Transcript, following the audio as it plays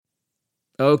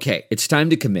Okay, it's time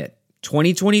to commit.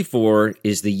 2024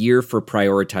 is the year for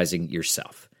prioritizing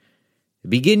yourself.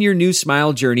 Begin your new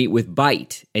smile journey with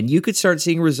Byte, and you could start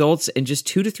seeing results in just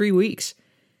 2 to 3 weeks.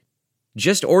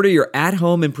 Just order your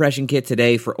at-home impression kit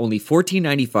today for only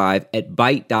 $14.95 at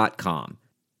Byte.com.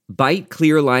 Byte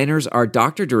clear liners are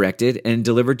doctor-directed and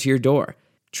delivered to your door.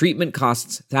 Treatment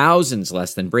costs thousands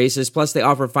less than braces, plus they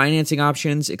offer financing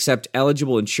options, accept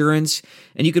eligible insurance,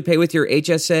 and you could pay with your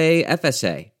HSA,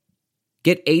 FSA.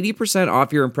 Get 80%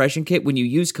 off your impression kit when you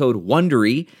use code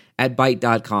WONDERY at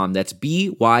Byte.com. That's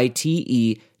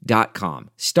BYTE.com.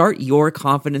 Start your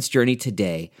confidence journey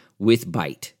today with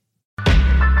Byte.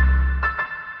 Hi,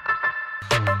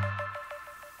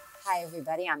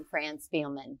 everybody. I'm Fran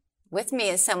Spielman. With me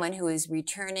is someone who is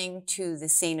returning to the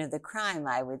scene of the crime,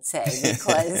 I would say,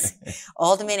 because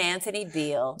Alderman Anthony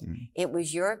Beale, it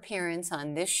was your appearance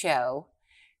on this show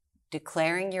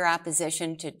declaring your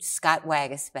opposition to Scott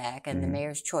Waguespack and the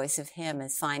mayor's choice of him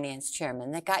as finance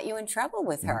chairman that got you in trouble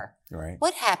with her. Right.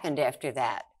 What happened after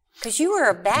that? Because you were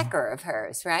a backer of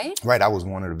hers, right? Right. I was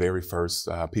one of the very first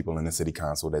people in the city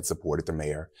council that supported the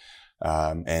mayor.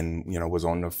 And, was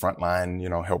on the front line,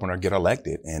 helping her get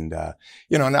elected. And,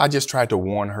 and I just tried to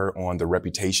warn her on the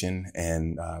reputation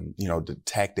and, the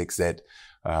tactics that,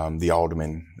 the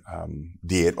alderman,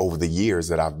 did over the years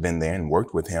that I've been there and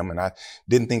worked with him. And I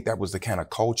didn't think that was the kind of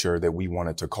culture that we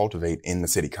wanted to cultivate in the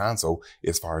city council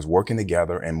as far as working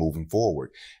together and moving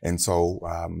forward. And so,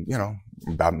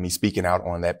 about me speaking out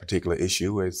on that particular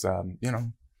issue is,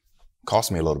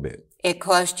 cost me a little bit. It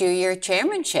cost you your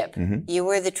chairmanship. Mm-hmm. You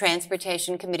were the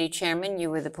Transportation Committee chairman.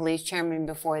 You were the police chairman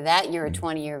before that. You're a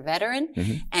 20-year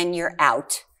veteran, and you're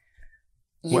out.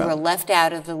 You were left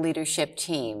out of the leadership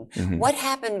team. What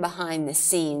happened behind the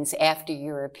scenes after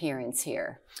your appearance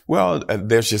here? Well,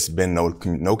 there's just been no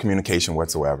communication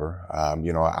whatsoever.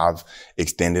 I've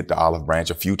extended the olive branch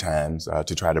a few times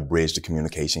to try to bridge the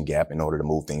communication gap in order to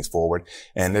move things forward,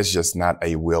 and there's just not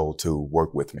a will to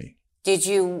work with me. Did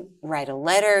you write a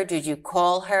letter? Did you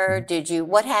call her?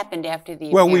 What happened after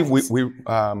the Well, appearance?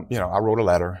 I wrote a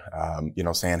letter,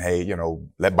 saying, hey,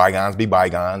 let bygones be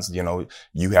bygones.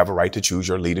 You have a right to choose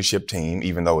your leadership team,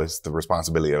 even though it's the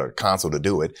responsibility of the council to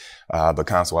do it. The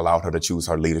council allowed her to choose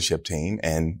her leadership team.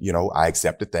 And, I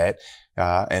accepted that.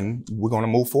 And we're going to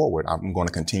move forward. I'm going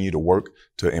to continue to work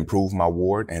to improve my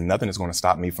ward, and nothing is going to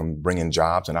stop me from bringing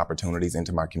jobs and opportunities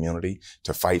into my community,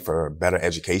 to fight for better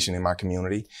education in my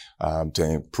community, to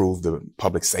improve the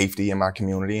public safety in my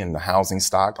community and the housing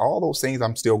stock. All those things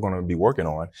I'm still going to be working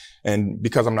on. And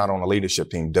because I'm not on a leadership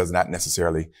team does not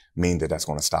necessarily mean that that's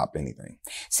going to stop anything.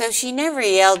 So she never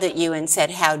yelled at you and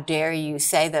said, how dare you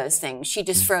say those things? She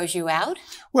just froze you out?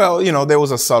 Well, there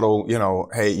was a subtle,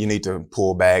 hey, you need to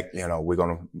pull back, we're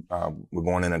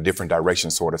going in a different direction,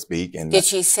 so to speak. And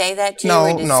did she say that to you,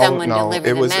 or did someone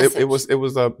deliver the message? It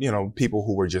was people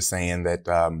who were just saying that,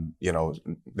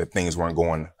 that things weren't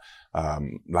going,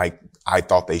 like I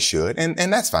thought they should.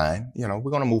 And that's fine.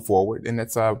 We're going to move forward. And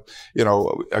it's,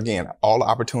 again, all the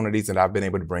opportunities that I've been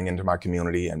able to bring into my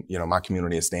community, and, my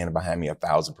community is standing behind me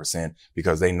 1,000%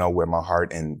 because they know where my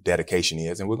heart and dedication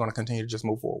is. And we're going to continue to just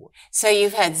move forward. So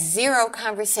you've had zero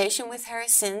conversation with her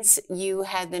since you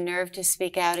had the nerve to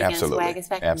speak out against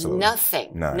Waguespack? Absolutely.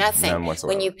 Nothing. None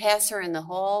whatsoever. When you pass her in the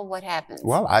hall, what happens?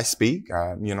 Well, I speak,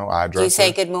 I address Do you say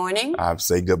her. good morning? I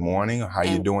say good morning. How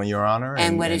you doing, Your Honor?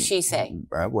 And what does she say?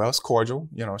 Well, it's cordial.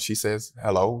 She says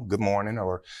hello, good morning,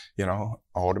 or,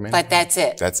 Alderman. But that's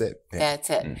it. That's it. Yeah. That's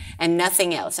it. And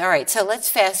nothing else. All right. So let's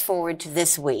fast forward to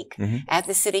this week at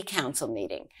the city council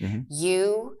meeting.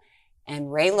 You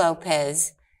and Ray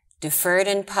Lopez deferred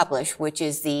and published, which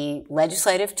is the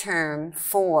legislative term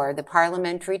for the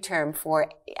parliamentary term for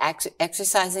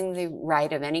exercising the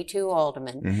right of any two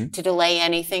aldermen to delay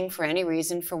anything for any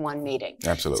reason for one meeting.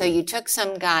 Absolutely. So you took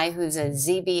some guy who's a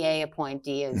ZBA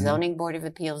appointee, a zoning board of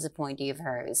appeals appointee of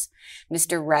hers,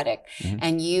 Mr. Ruddick,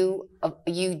 and you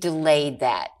delayed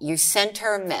that. You sent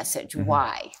her a message.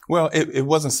 Why? Well, it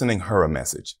wasn't sending her a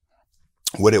message.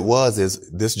 What it was is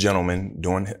this gentleman,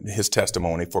 during his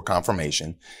testimony for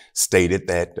confirmation, stated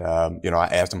that, I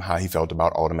asked him how he felt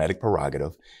about automatic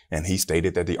prerogative, and he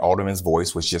stated that the alderman's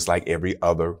voice was just like every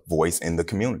other voice in the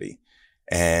community.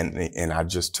 And I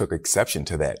just took exception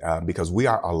to that, because we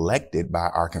are elected by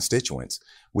our constituents.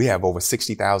 We have over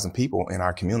 60,000 people in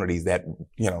our communities that,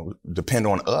 depend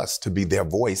on us to be their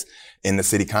voice in the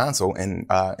city council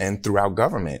and throughout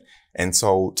government. And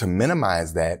so to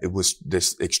minimize that, it was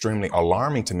just extremely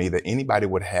alarming to me that anybody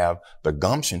would have the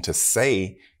gumption to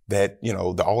say that,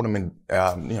 the aldermen,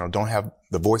 don't have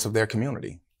the voice of their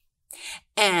community.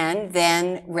 And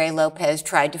then Ray Lopez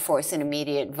tried to force an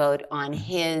immediate vote on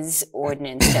his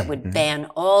ordinance that would ban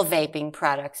all vaping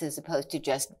products as opposed to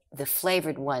just the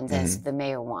flavored ones as the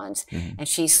mayor wants. And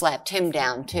she slapped him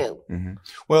down too.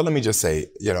 Well, let me just say,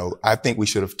 I think we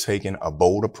should have taken a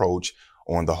bold approach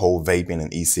on the whole vaping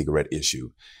and e-cigarette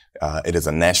issue. It is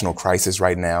a national crisis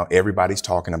right now. Everybody's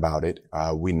talking about it.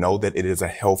 We know that it is a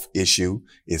health issue.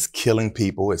 It's killing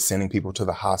people. It's sending people to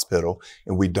the hospital.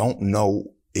 And we don't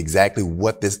know exactly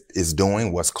what this is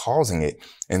doing, what's causing it.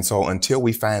 And so until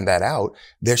we find that out,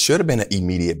 there should have been an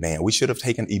immediate ban. We should have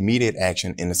taken immediate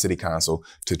action in the city council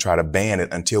to try to ban it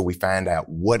until we find out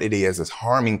what it is that's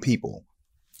harming people.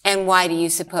 And why do you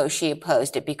suppose she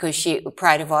opposed it? Because she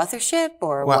pride of authorship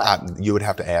or what? You would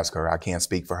have to ask her. I can't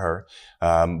speak for her.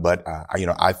 But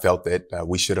I felt that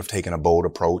we should have taken a bold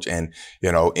approach, and,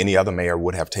 any other mayor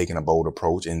would have taken a bold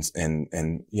approach and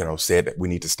said that we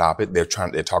need to stop it. They're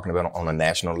talking about it on a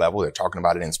national level. They're talking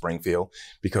about it in Springfield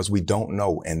because we don't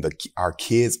know. And our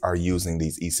kids are using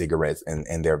these e-cigarettes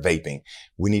and they're vaping.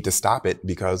 We need to stop it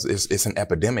because it's an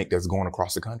epidemic that's going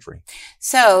across the country.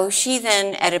 So she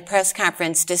then at a press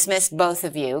conference dismissed both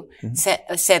of you,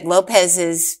 said Lopez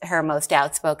is her most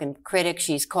outspoken critic.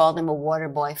 She's called him a water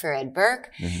boy for Ed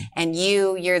Burke. And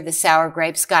you're the sour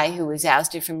grapes guy who was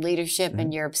ousted from leadership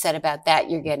and you're upset about that.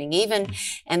 You're getting even.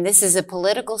 And this is a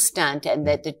political stunt, and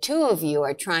that the two of you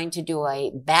are trying to do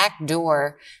a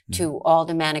backdoor to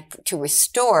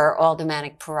restore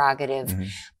aldermanic prerogative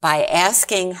by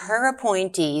asking her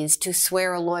appointees to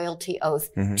swear a loyalty oath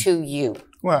to you.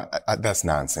 Well, that's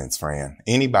nonsense, Fran.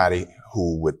 Anybody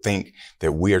who would think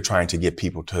that we are trying to get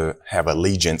people to have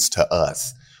allegiance to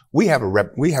us, we have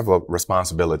a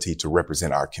responsibility to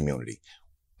represent our community.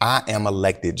 I am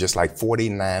elected just like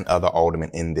 49 other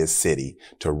aldermen in this city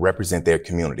to represent their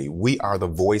community. We are the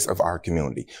voice of our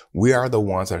community. We are the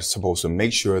ones that are supposed to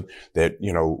make sure that,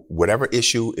 whatever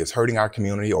issue is hurting our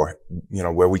community or,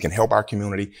 where we can help our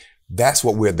community, that's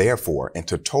what we're there for. And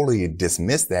to totally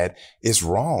dismiss that is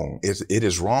wrong. It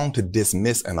is wrong to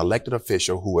dismiss an elected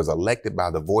official who was elected by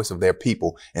the voice of their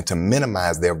people and to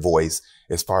minimize their voice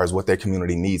as far as what their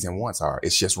community needs and wants are.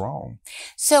 It's just wrong.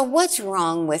 So what's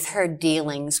wrong with her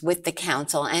dealings with the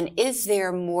council? And is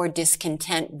there more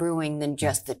discontent brewing than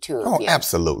just the two of you? Oh,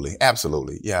 absolutely.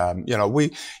 Absolutely. Yeah.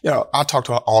 I talk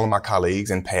to all of my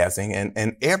colleagues in passing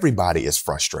and everybody is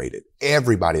frustrated.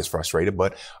 Everybody is frustrated,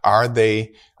 but are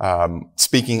they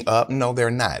speaking up? No, they're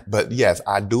not. But yes,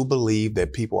 I do believe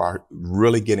that people are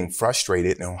really getting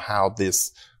frustrated on how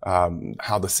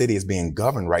the city is being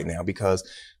governed right now, because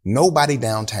nobody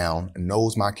downtown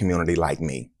knows my community like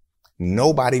me.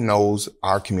 Nobody knows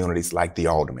our communities like the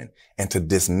alderman. And to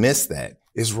dismiss that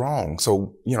is wrong.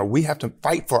 So, we have to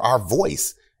fight for our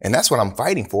voice. And that's what I'm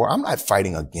fighting for. I'm not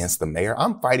fighting against the mayor.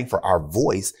 I'm fighting for our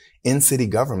voice in city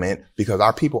government because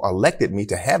our people elected me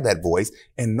to have that voice,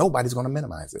 and nobody's going to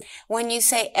minimize it. When you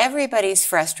say everybody's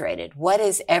frustrated, what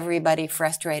is everybody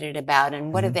frustrated about,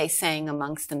 and what are they saying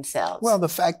amongst themselves? Well, the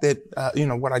fact that,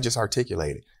 what I just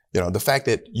articulated, the fact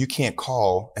that you can't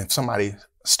call if somebody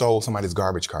stole somebody's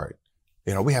garbage cart.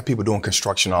 We have people doing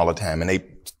construction all the time and they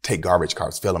take garbage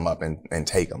carts, fill them up and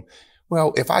take them.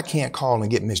 Well, if I can't call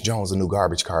and get Miss Jones a new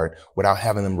garbage cart without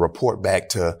having them report back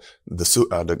to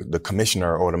the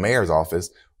commissioner or the mayor's office,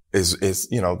 is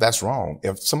that's wrong.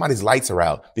 If somebody's lights are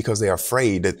out because they're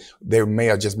afraid that there may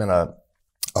have just been a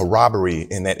robbery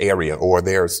in that area, or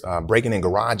there's breaking in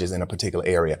garages in a particular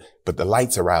area, but the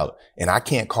lights are out and I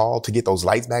can't call to get those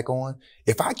lights back on.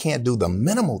 If I can't do the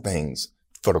minimal things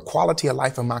for the quality of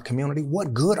life of my community,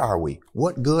 what good are we?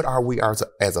 What good are we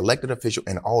as elected official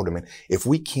and aldermen if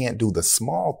we can't do the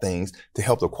small things to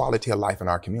help the quality of life in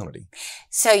our community?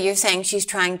 So you're saying she's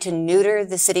trying to neuter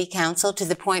the city council to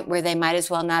the point where they might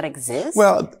as well not exist?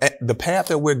 Well, the path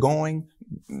that we're going,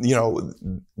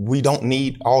 we don't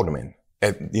need aldermen.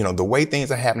 The way things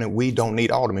are happening, we don't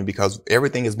need aldermen because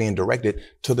everything is being directed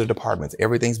to the departments.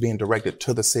 Everything's being directed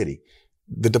to the city.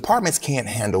 The departments can't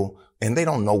handle, and they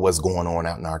don't know what's going on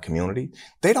out in our community.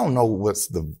 They don't know what's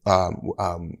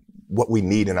what we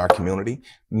need in our community.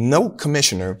 No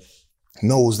commissioner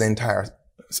knows the entire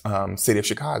city of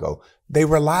Chicago. They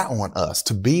rely on us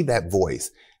to be that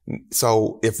voice.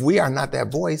 So if we are not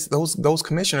that voice, those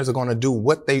commissioners are going to do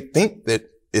what they think that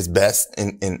is best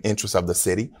in interest of the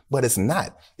city, but it's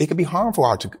not. It could be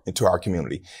harmful to our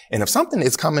community. And if something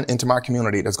is coming into my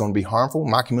community that's going to be harmful,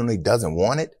 my community doesn't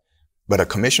want it, but a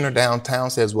commissioner downtown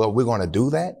says, well, we're going to do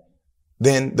that,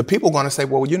 then the people are going to say,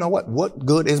 well, you know what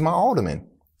good is my alderman?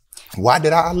 Why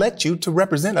did I elect you to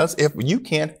represent us if you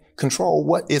can't control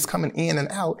what is coming in and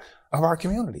out of our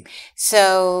community.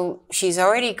 So she's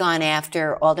already gone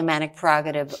after aldermanic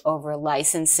prerogative over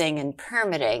licensing and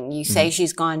permitting. You say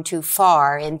she's gone too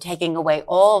far in taking away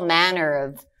all manner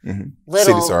of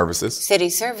little city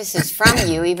services from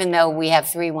you, even though we have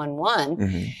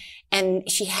 311.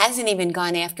 And she hasn't even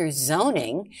gone after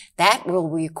zoning. That will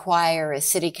require a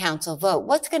city council vote.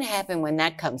 What's going to happen when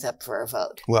that comes up for a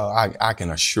vote? Well, I can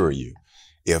assure you,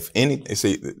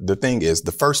 the thing is,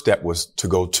 the first step was to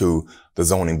go to the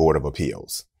Zoning Board of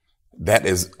Appeals. That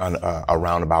is a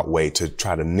roundabout way to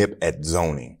try to nip at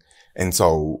zoning. And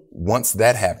so once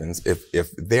that happens,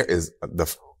 if there is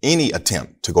any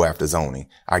attempt to go after zoning,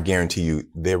 I guarantee you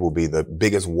there will be the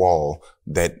biggest wall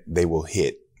that they will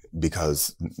hit,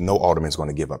 because no alderman is going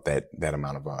to give up that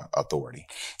amount of authority.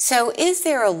 So is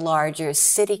there a larger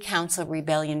city council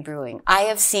rebellion brewing? I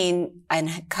have seen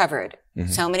and covered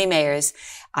so many mayors.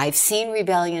 I've seen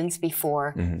rebellions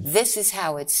before. This is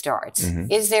how it starts.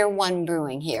 Is there one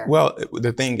brewing here? Well,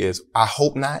 the thing is, I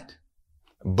hope not.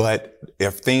 But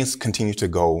if things continue to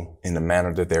go in the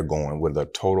manner that they're going, with a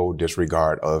total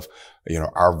disregard of,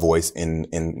 our voice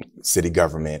in city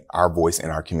government, our voice in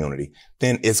our community,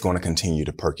 then it's going to continue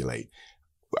to percolate.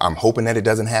 I'm hoping that it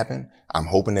doesn't happen. I'm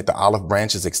hoping that the olive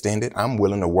branch is extended. I'm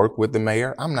willing to work with the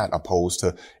mayor. I'm not opposed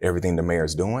to everything the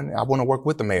mayor's doing. I want to work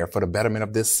with the mayor for the betterment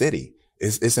of this city.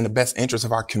 It's in the best interest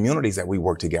of our communities that we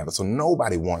work together. So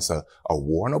nobody wants a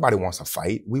war. Nobody wants a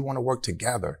fight. We want to work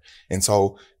together. And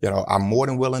so, I'm more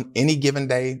than willing. Any given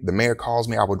day, the mayor calls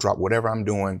me, I will drop whatever I'm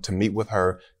doing to meet with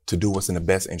her to do what's in the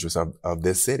best interest of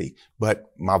this city.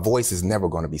 But my voice is never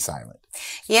going to be silent.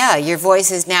 Yeah, your voice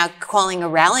is now calling a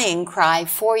rallying cry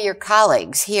for your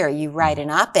colleagues. Here, you write an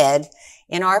op-ed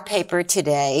in our paper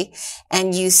today,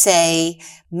 and you say,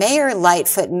 Mayor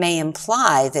Lightfoot may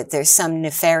imply that there's some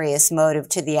nefarious motive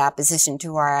to the opposition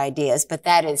to our ideas, but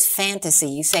that is fantasy.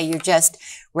 You say you're just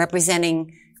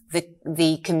representing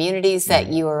the communities that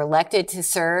you are elected to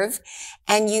serve.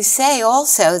 And you say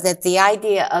also that the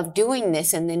idea of doing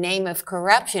this in the name of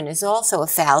corruption is also a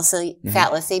fallacy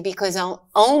because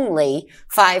only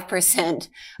 5%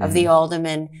 of the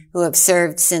aldermen who have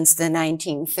served since the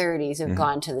 1930s have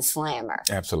gone to the slammer.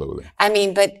 Absolutely. I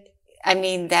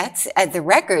mean, that's at the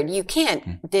record. You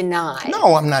can't deny.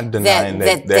 No, I'm not denying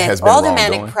that there has been wrongdoing.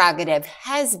 Aldermanic prerogative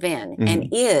has been and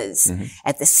is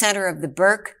at the center of the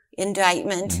Burke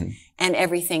indictment and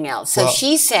everything else. So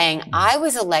she's saying, I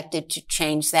was elected to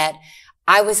change that.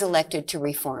 I was elected to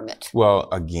reform it. Well,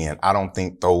 again, I don't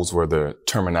think those were the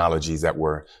terminologies that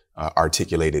were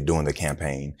articulated during the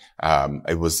campaign.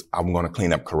 It was, I'm going to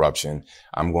clean up corruption.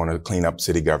 I'm going to clean up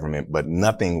city government, but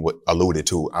nothing alluded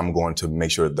to, I'm going to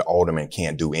make sure the aldermen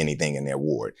can't do anything in their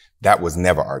ward. That was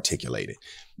never articulated.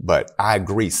 But I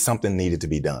agree, something needed to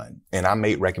be done. And I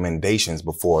made recommendations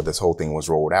before this whole thing was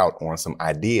rolled out on some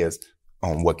ideas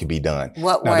on what could be done.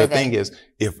 What were they? Now, the thing is,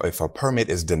 if a permit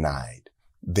is denied,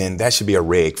 then that should be a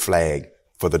red flag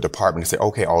for the department to say,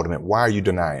 okay, Alderman, why are you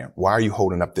denying? Why are you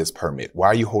holding up this permit? Why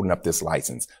are you holding up this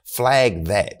license? Flag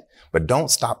that. But don't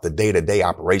stop the day-to-day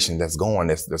operation that's going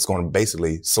to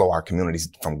basically slow our communities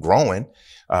from growing.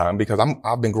 Because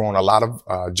I've been growing a lot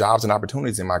of jobs and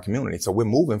opportunities in my community. So we're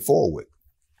moving forward.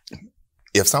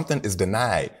 If something is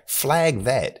denied, flag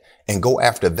that and go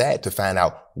after that to find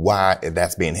out why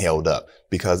that's being held up.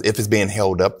 Because if it's being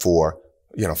held up for,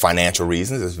 financial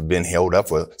reasons, if it's been held up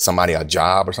for somebody, a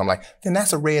job or something then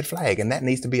that's a red flag and that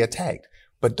needs to be attacked.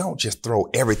 But don't just throw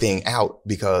everything out,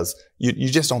 because you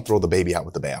just don't throw the baby out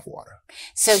with the bathwater.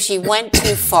 So she went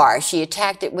too far. She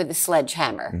attacked it with a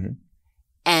sledgehammer.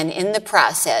 And in the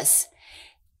process,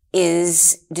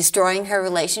 is destroying her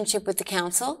relationship with the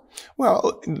council?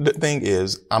 Well, the thing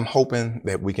is, I'm hoping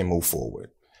that we can move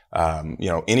forward.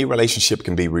 Any relationship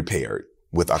can be repaired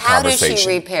with a conversation. How does she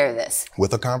repair this?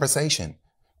 With a conversation.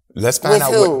 Let's find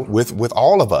out with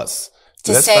all of us.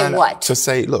 To say what? To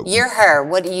say, look. You're her.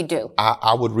 What do you do?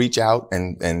 I would reach out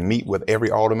and meet with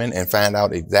every alderman and find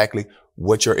out exactly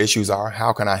what your issues are.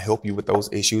 How can I help you with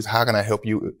those issues? How can I help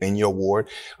you in your ward?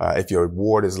 If your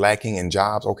ward is lacking in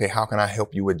jobs, okay, how can I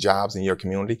help you with jobs in your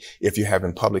community? If you're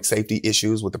having public safety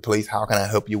issues with the police, how can I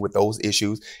help you with those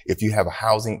issues? If you have a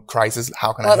housing crisis,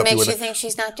 how can I help you with it? What makes you think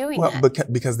she's not doing that? Well,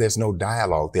 because there's no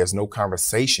dialogue. There's no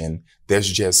conversation. There's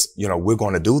just, we're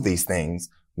going to do these things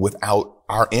without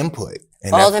our input.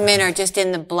 And aldermen are just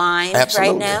in the blind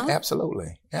right now?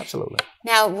 Absolutely.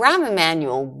 Now, Rahm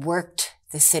Emanuel worked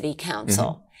the city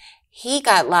council. He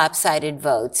got lopsided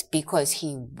votes because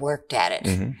he worked at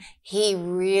it. He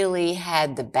really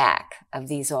had the back of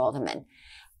these aldermen.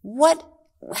 What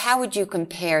how would you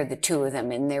compare the two of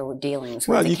them in their dealings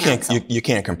with Well, the council? you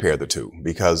can't compare the two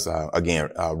because, again,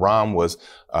 Ron was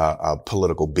a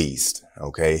political beast.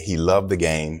 Okay. He loved the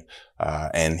game.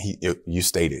 And you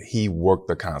stated, he worked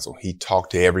the council. He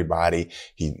talked to everybody.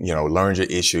 He, learned your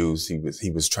issues.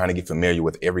 He was trying to get familiar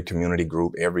with every community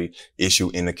group, every issue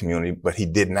in the community, but he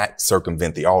did not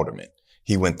circumvent the aldermen.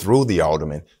 He went through the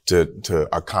aldermen to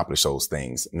accomplish those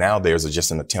things. Now there's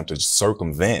just an attempt to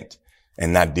circumvent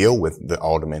and not deal with the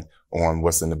aldermen on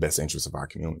what's in the best interest of our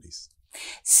communities.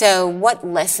 So what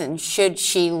lessons should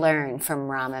she learn from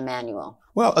Rahm Emanuel?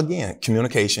 Well, again,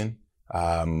 communication.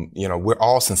 We're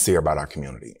all sincere about our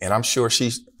community, and I'm sure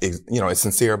she's, is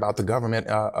sincere about the government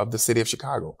of the city of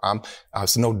Chicago.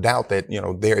 There's no doubt that,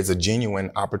 there is a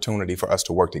genuine opportunity for us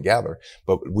to work together,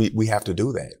 but we have to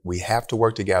do that. We have to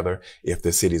work together if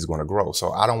the city is going to grow.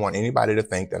 So I don't want anybody to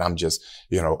think that I'm just,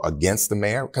 against the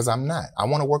mayor, because I'm not. I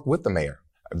want to work with the mayor.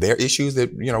 There are issues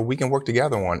that, we can work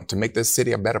together on to make this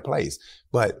city a better place,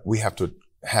 but we have to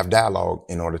have dialogue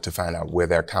in order to find out where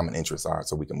their common interests are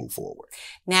so we can move forward.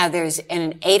 Now, there's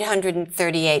an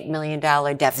 $838 million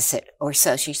deficit, or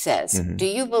so she says. Mm-hmm. Do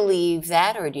you believe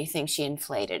that, or do you think she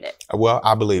inflated it? Well,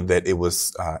 I believe that it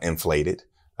was inflated.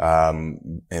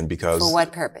 And because... For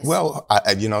what purpose? Well,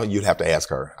 you'd have to ask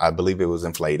her. I believe it was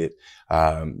inflated,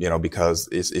 because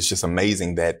it's just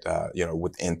amazing that,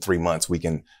 within 3 months we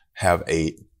can have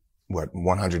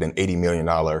 $180 million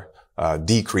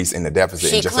decrease in the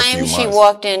deficit in just a few months. She claims she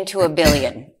walked into $1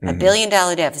 billion, $1 billion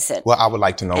deficit. Well, I would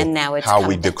like to know how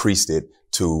we down. Decreased it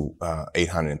to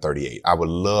 838. I would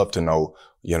love to know,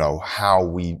 how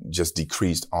we just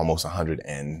decreased almost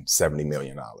 $170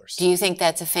 million. Do you think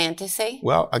that's a fantasy?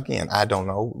 Well, again, I don't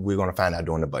know. We're going to find out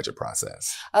during the budget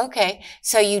process. Okay.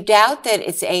 So you doubt that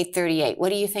it's 838. What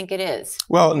do you think it is?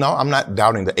 Well, no, I'm not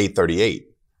doubting the 838.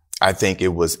 I think it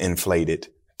was inflated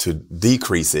to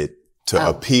decrease it to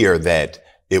appear that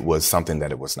it was something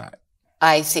that it was not.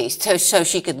 I see. So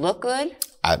she could look good?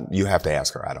 You have to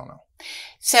ask her. I don't know.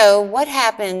 So what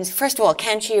happens, first of all,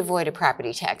 can she avoid a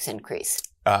property tax increase?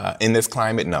 In this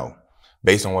climate, no.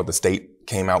 Based on what the state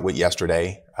came out with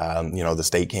yesterday, the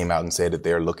state came out and said that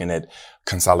they're looking at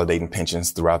consolidating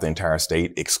pensions throughout the entire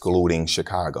state, excluding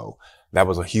Chicago. That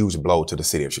was a huge blow to the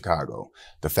city of Chicago.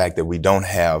 The fact that we don't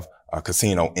have a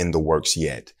casino in the works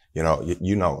yet. She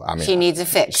needs a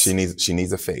fix. She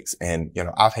needs a fix. And,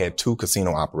 I've had 2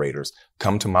 casino operators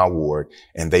come to my ward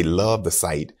and they love the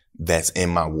site that's in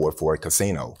my ward for a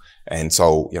casino. And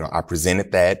so, I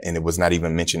presented that and it was not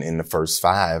even mentioned in the first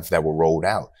 5 that were rolled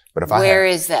out. But Where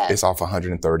is that? It's off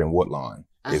 103rd and Woodlawn.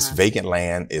 It's vacant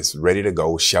land. It's ready to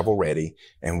go, shovel ready,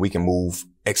 and we can move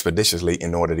expeditiously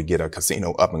in order to get a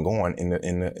casino up and going in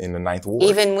the 9th ward.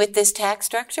 Even with this tax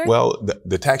structure? Well,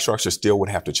 the tax structure still would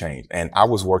have to change. And I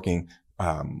was working,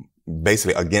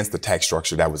 basically against the tax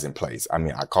structure that was in place. I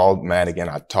mean, I called Madigan,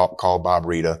 called Bob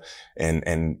Rita,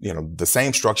 and the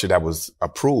same structure that was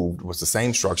approved was the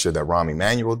same structure that Rahm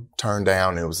Emanuel turned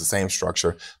down, and it was the same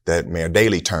structure that Mayor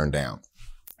Daley turned down.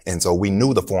 And so we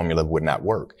knew the formula would not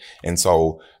work. And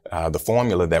so the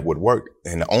formula that would work,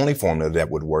 and the only formula that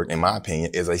would work, in my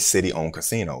opinion, is a city-owned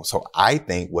casino. So I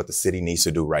think what the city needs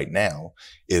to do right now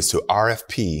is to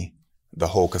RFP the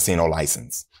whole casino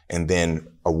license and then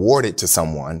award it to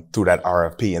someone through that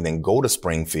RFP and then go to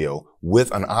Springfield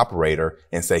with an operator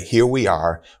and say, here we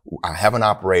are. I have an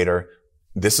operator.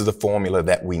 This is the formula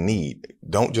that we need.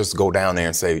 Don't just go down there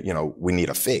and say, we need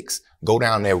a fix. Go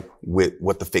down there with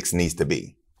what the fix needs to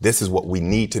be. This is what we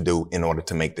need to do in order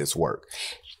to make this work.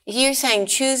 You're saying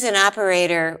choose an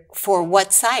operator for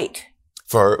what site?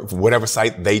 For whatever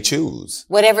site they choose.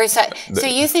 Whatever site. So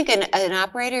you think an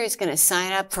operator is going to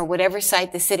sign up for whatever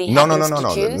site the city happens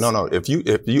to choose? No. If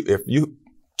you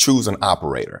choose an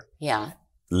operator, yeah,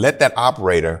 let that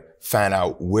operator find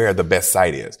out where the best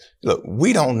site is. Look,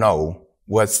 we don't know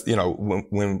what's,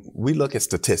 when we look at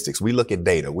statistics, we look at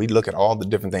data, we look at all the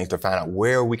different things to find out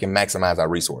where we can maximize our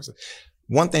resources.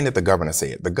 One thing that the governor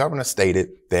stated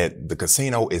that the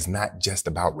casino is not just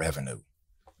about revenue.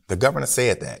 The governor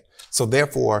said that. So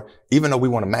therefore, even though we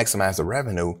want to maximize the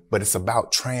revenue, but it's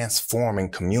about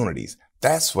transforming communities.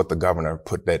 That's what the governor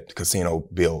put that casino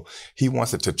bill. He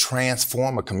wants it to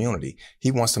transform a community.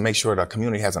 He wants to make sure that a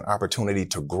community has an opportunity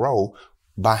to grow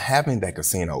by having that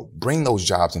casino, bring those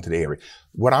jobs into the area.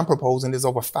 What I'm proposing is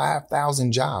over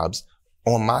 5,000 jobs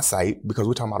on my site, because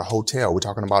we're talking about a hotel, we're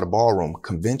talking about a ballroom,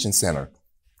 convention center,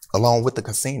 along with the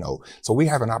casino. So we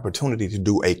have an opportunity to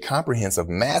do a comprehensive,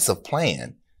 massive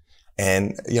plan.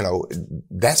 And,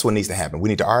 that's what needs to happen. We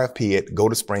need to RFP it, go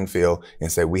to Springfield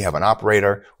and say, we have an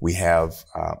operator, we have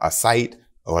a site,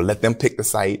 or let them pick the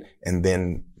site and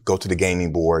then go to the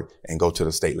gaming board and go to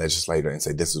the state legislator and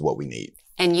say, this is what we need.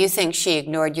 And you think she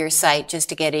ignored your site just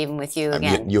to get even with you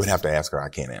again? You would have to ask her. I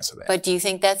can't answer that. But do you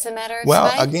think that's a matter of Well,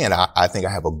 spite? again, I think I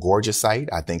have a gorgeous site.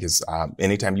 I think it's,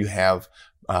 anytime you have,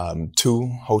 two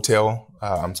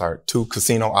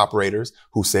casino operators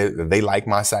who said that they like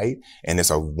my site and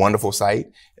it's a wonderful site,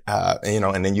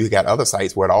 and then you got other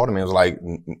sites where the alderman was like,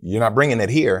 you're not bringing it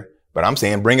here, but I'm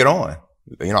saying bring it on.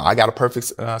 I got a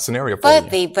perfect scenario for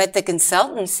you. But the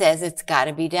consultant says it's got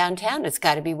to be downtown. It's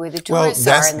got to be where the tourists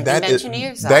are and the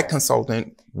conventioneers are. That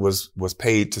consultant was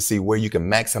paid to see where you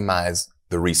can maximize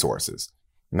the resources,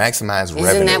 maximize revenue.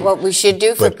 Isn't that what we should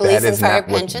do for police and fire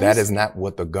pensions? That is not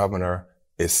what the governor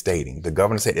is stating. The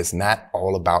governor said it's not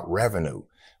all about revenue.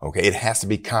 Okay. It has to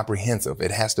be comprehensive.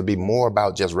 It has to be more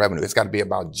about just revenue. It's got to be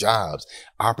about jobs,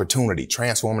 opportunity,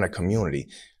 transforming a community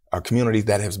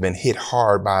that has been hit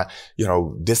hard by,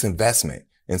 disinvestment.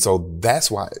 And so that's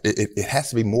why it has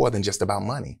to be more than just about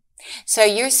money. So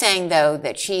you're saying, though,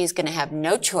 that she's going to have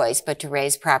no choice but to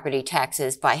raise property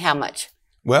taxes by how much?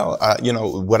 Well,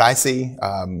 what I see,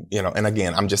 and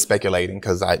again, I'm just speculating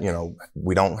because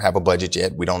we don't have a budget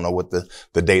yet. We don't know what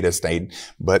the data is stating,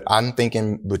 but I'm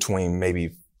thinking between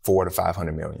maybe 400 to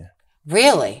 500 million.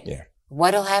 Really? Yeah.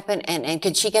 What'll happen? And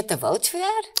could she get the votes for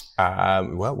that?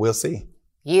 Well, we'll see.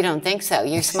 You don't think so?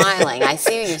 You're smiling. I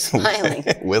see you're smiling.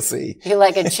 We'll see. You're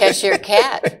like a Cheshire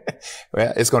cat.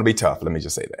 Well, it's going to be tough. Let me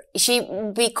just say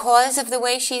that. Because of the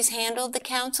way she's handled the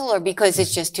council, or because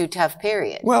it's just too tough,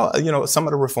 period? Well, some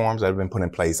of the reforms that have been put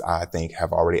in place, I think,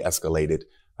 have already escalated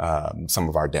some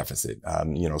of our deficit.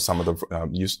 Some of the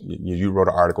you wrote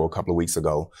an article a couple of weeks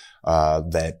ago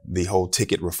that the whole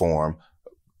ticket reform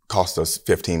cost us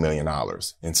 $15 million.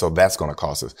 And so that's going to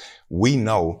cost us. We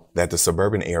know that the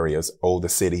suburban areas owe the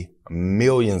city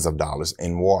millions of dollars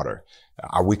in water.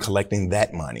 Are we collecting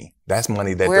that money? That's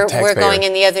money that the taxpayer... We're going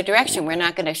in the other direction. We're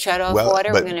not going to shut off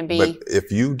water. We're going to be... But if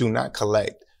you do not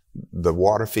collect the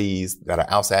water fees that are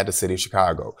outside the city of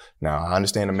Chicago, now I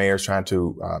understand the mayor's trying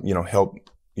to, help,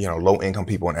 low income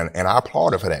people. And I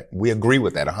applaud her for that. We agree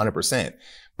with that 100%.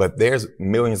 But there's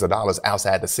millions of dollars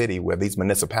outside the city where these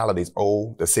municipalities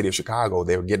owe the city of Chicago.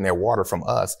 They're getting their water from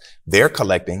us. They're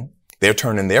collecting. They're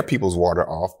turning their people's water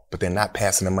off, but they're not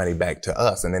passing the money back to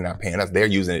us, and they're not paying us. They're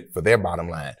using it for their bottom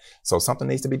line. So something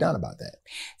needs to be done about that.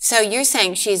 So you're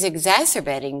saying she's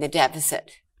exacerbating the deficit?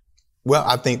 Well,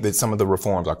 I think that some of the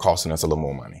reforms are costing us a little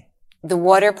more money. The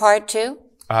water part too?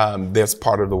 There's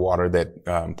part of the water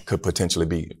that could potentially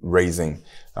be raising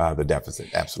the deficit.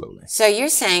 Absolutely. So you're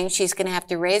saying she's going to have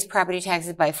to raise property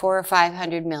taxes by 400 or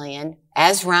 500 million,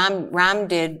 as Rahm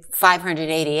did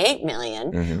 588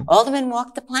 million. Mm-hmm. Alderman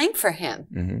walked the plank for him.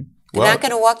 Mm-hmm. You're not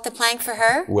going to walk the plank for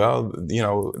her? Well,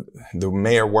 the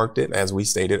mayor worked it, as we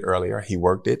stated earlier. He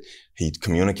worked it. He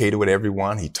communicated with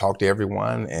everyone. He talked to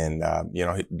everyone, and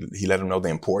he let them know the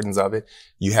importance of it.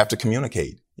 You have to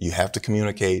communicate. You have to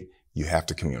communicate. You have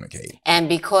to communicate. And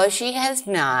because she has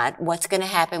not, what's going to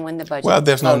happen when the budget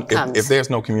vote comes? If there's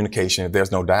no communication, if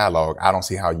there's no dialogue, I don't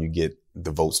see how you get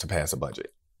the votes to pass a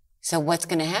budget. So what's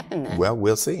going to happen then? Well,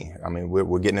 we'll see. I mean,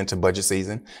 we're getting into budget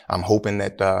season. I'm hoping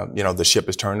that, the ship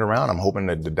is turned around. I'm hoping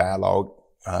that the dialogue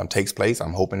takes place.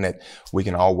 I'm hoping that we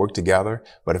can all work together.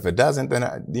 But if it doesn't,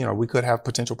 then, we could have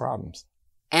potential problems.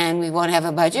 And we won't have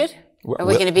a budget? Are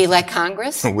we going to be like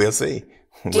Congress? We'll see.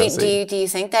 Do you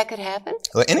think that could happen?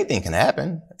 Well, anything can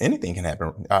happen. Anything can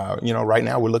happen. Right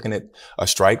now we're looking at a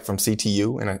strike from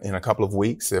CTU in a couple of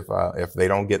weeks if they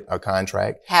don't get a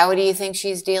contract. How do you think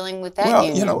she's dealing with that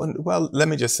union? Let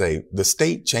me just say the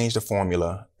state changed the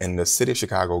formula and the city of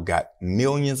Chicago got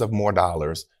millions of more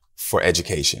dollars for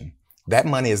education. That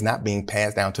money is not being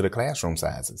passed down to the classroom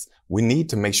sizes. We need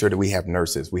to make sure that we have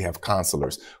nurses, we have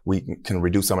counselors, we can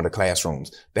reduce some of the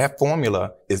classrooms. That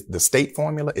formula the state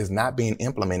formula is not being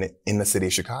implemented in the city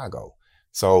of Chicago.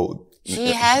 So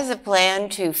she has a plan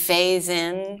to phase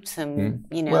in some,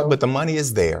 Well, but the money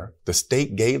is there. The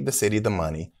state gave the city the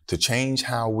money to change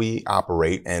how we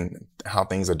operate and how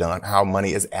things are done, how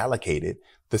money is allocated.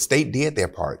 The state did their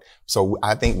part. So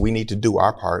I think we need to do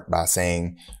our part by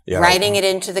saying, writing it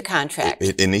into the contract.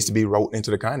 It needs to be wrote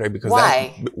into the contract because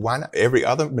why not? Every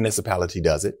other municipality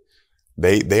does it.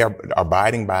 They are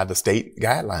abiding by the state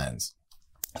guidelines.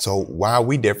 So why are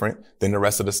we different than the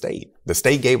rest of the state? The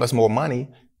state gave us more money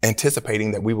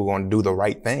anticipating that we were going to do the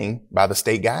right thing by the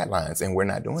state guidelines, and we're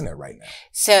not doing that right now.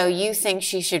 So you think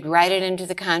she should write it into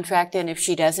the contract, and if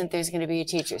she doesn't, there's going to be a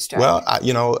teacher strike? Well,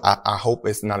 I hope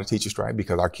it's not a teacher strike,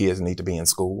 because our kids need to be in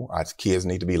school. Our kids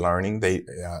need to be learning. They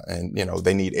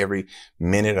need every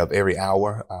minute of every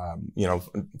hour,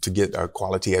 to get a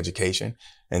quality education.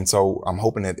 And so I'm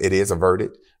hoping that it is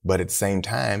averted. But at the same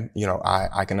time,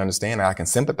 I can understand and I can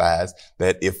sympathize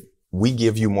that if we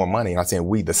give you more money, and I'm saying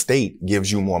the state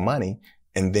gives you more money,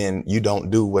 and then you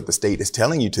don't do what the state is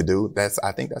telling you to do,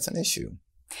 I think that's an issue.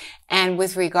 And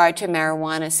with regard to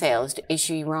marijuana sales, is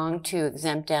she wrong to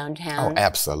exempt downtown? Oh,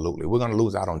 absolutely. We're going to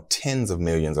lose out on tens of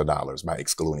millions of dollars by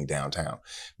excluding downtown.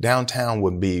 Downtown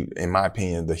would be, in my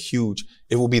opinion,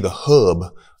 it will be the hub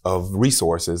of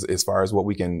resources as far as what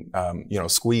we can,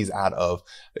 squeeze out of,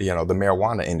 the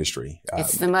marijuana industry.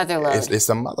 It's the mother load. It's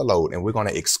the mother load. And we're going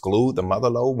to exclude the mother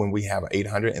load when we have an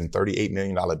 $838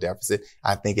 million deficit.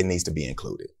 I think it needs to be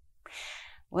included.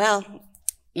 Well,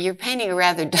 you're painting a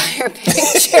rather dire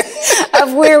picture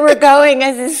of where we're going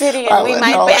as a city, and we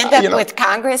might end up with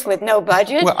Congress with no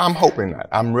budget. Well, I'm hoping not.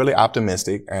 I'm really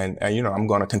optimistic, and I'm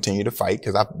going to continue to fight,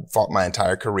 because I've fought my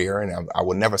entire career, and I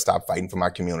will never stop fighting for my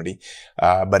community.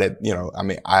 But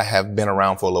I have been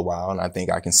around for a little while, and I think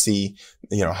I can see,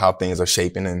 how things are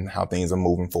shaping and how things are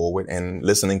moving forward, and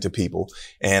listening to people.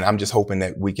 And I'm just hoping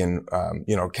that we can,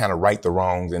 kind of right the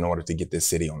wrongs in order to get this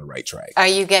city on the right track. Are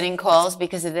you getting calls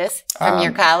because of this from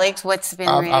your colleagues? What's been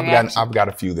the reaction? I've got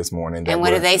a few this morning. And what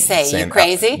do they say? You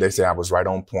crazy? They say I was right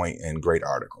on point and great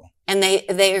article. And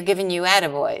they are giving you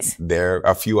attaboys.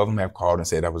 A few of them have called and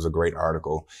said that was a great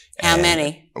article. How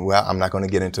many? Well, I'm not going to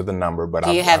get into the number, but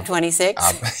do you have 26?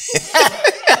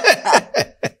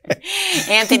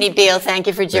 Anthony Beale, thank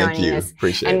you for joining us.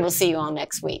 Appreciate it. And we'll see you all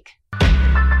next week.